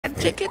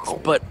tickets,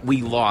 but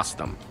we lost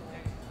them.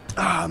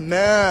 Ah,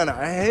 man,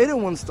 I hate it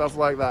when stuff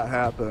like that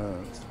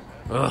happens.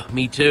 Ugh,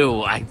 me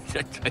too. I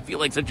feel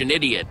like such an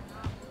idiot.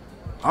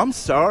 I'm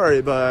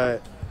sorry,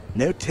 but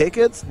no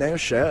tickets, no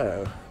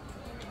show.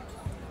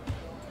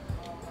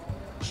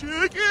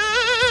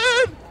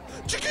 Chicken!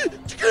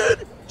 Chicken!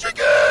 Chicken!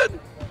 Chicken!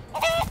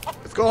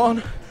 It's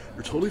gone.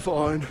 You're totally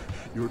fine.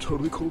 You're a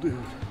totally cool dude.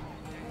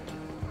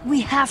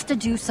 We have to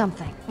do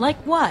something. Like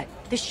what?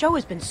 This show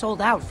has been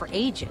sold out for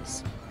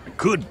ages. I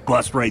could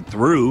bust right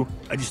through.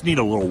 I just need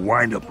a little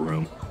wind-up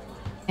room.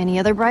 Any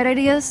other bright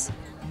ideas?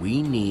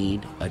 We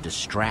need a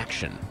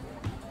distraction.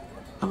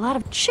 A lot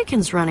of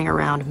chickens running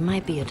around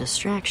might be a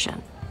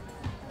distraction.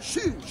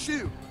 Shoot!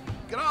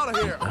 Get out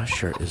of here!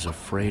 Usher is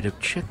afraid of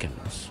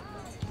chickens.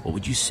 What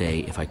would you say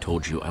if I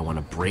told you I want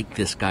to break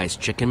this guy's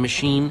chicken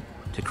machine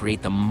to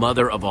create the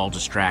mother of all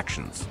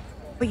distractions?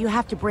 But you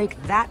have to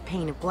break that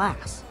pane of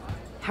glass.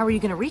 How are you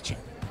going to reach it?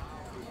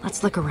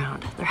 Let's look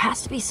around. There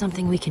has to be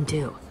something we can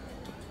do.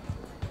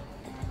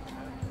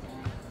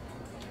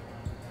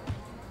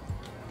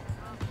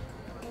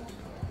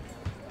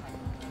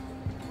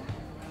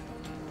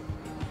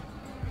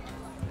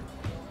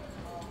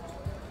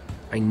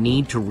 I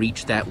need to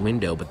reach that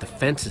window, but the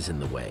fence is in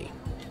the way.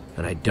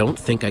 And I don't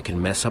think I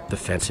can mess up the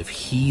fence if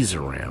he's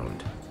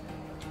around.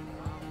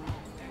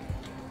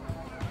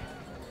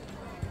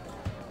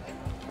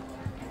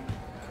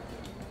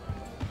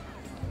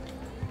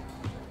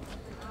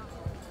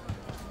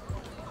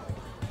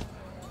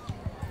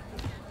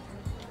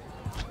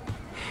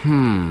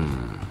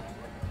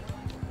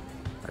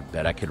 I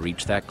bet I could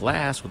reach that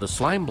glass with a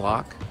slime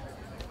block.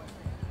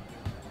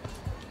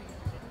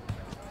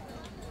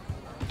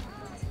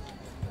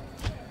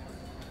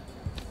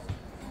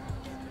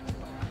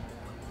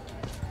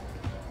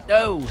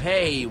 Oh,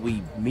 hey,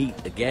 we meet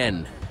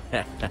again.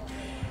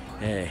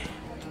 Hey.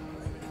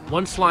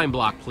 One slime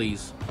block,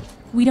 please.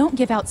 We don't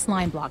give out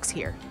slime blocks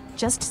here,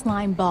 just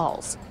slime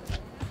balls.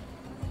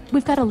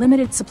 We've got a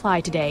limited supply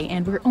today,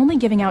 and we're only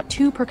giving out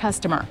 2 per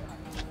customer.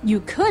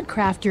 You could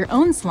craft your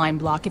own slime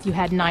block if you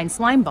had 9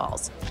 slime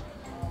balls.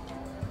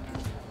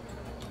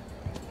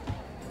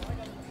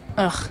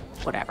 Ugh,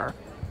 whatever.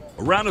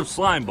 A round of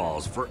slime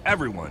balls for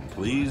everyone,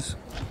 please.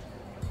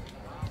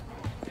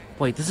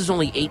 Wait, this is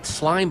only 8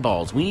 slime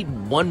balls. We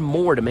need 1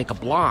 more to make a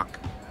block.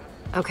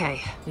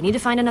 Okay, we need to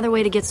find another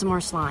way to get some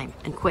more slime,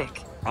 and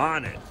quick.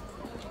 On it.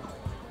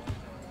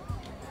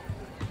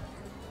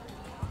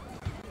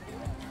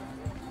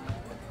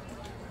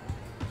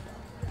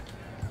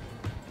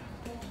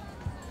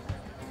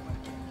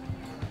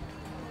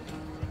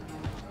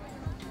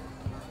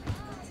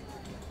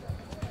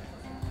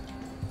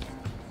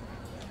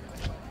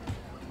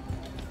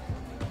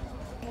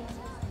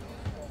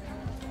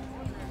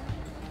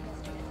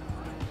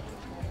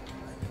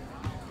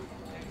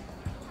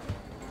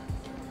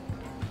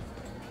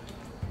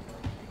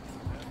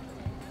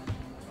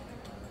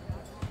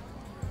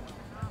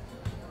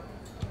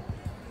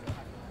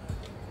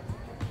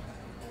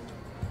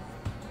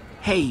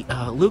 Hey,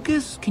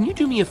 Lucas, can you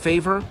do me a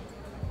favor?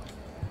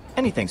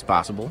 Anything's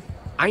possible.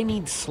 I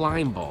need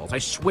slime balls. I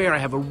swear I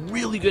have a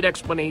really good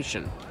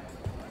explanation.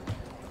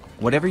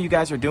 Whatever you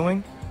guys are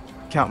doing,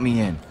 count me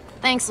in.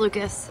 Thanks,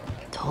 Lucas.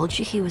 Told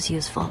you he was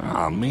useful.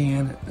 Oh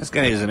man, this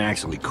guy isn't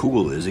actually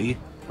cool, is he?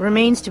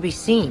 Remains to be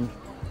seen.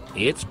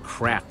 It's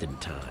crafting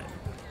time.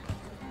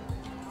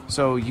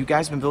 So, you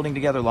guys been building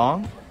together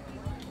long?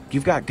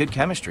 You've got good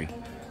chemistry.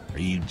 Are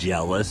you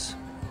jealous?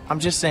 I'm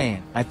just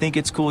saying, I think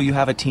it's cool you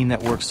have a team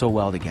that works so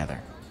well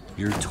together.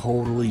 You're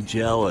totally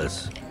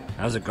jealous.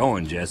 How's it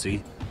going,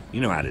 Jesse?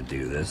 You know how to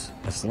do this.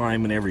 A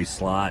slime in every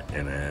slot,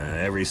 and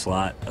every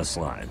slot, a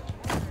slime.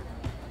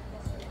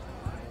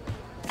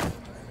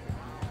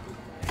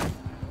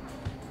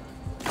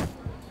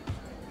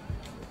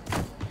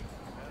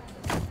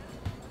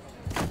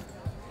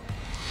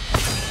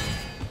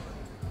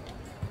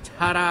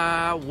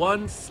 Ta-da!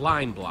 1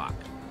 slime block.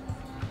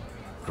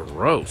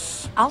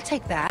 Gross. I'll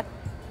take that.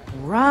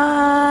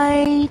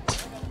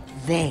 Right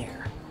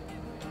there.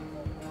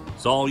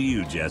 It's all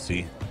you,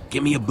 Jesse.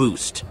 Give me a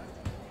boost.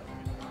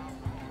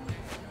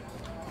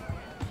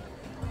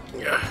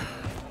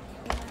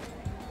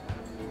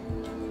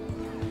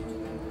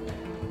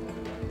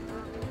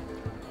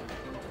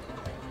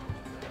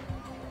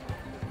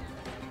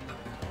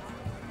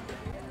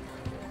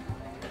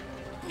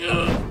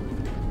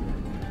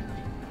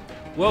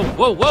 Whoa,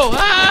 whoa, whoa!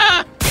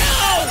 Ah!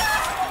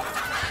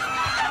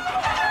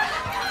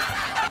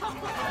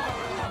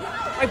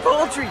 My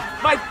poultry!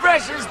 My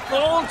precious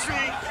poultry!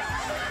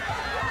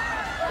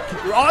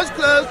 Keep your eyes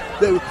closed,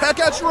 they will peck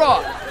at your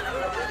eye.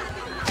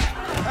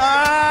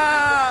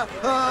 Ah!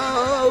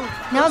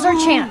 Oh! Now's our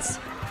chance.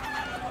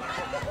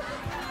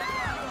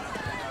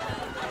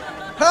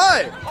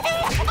 Hey!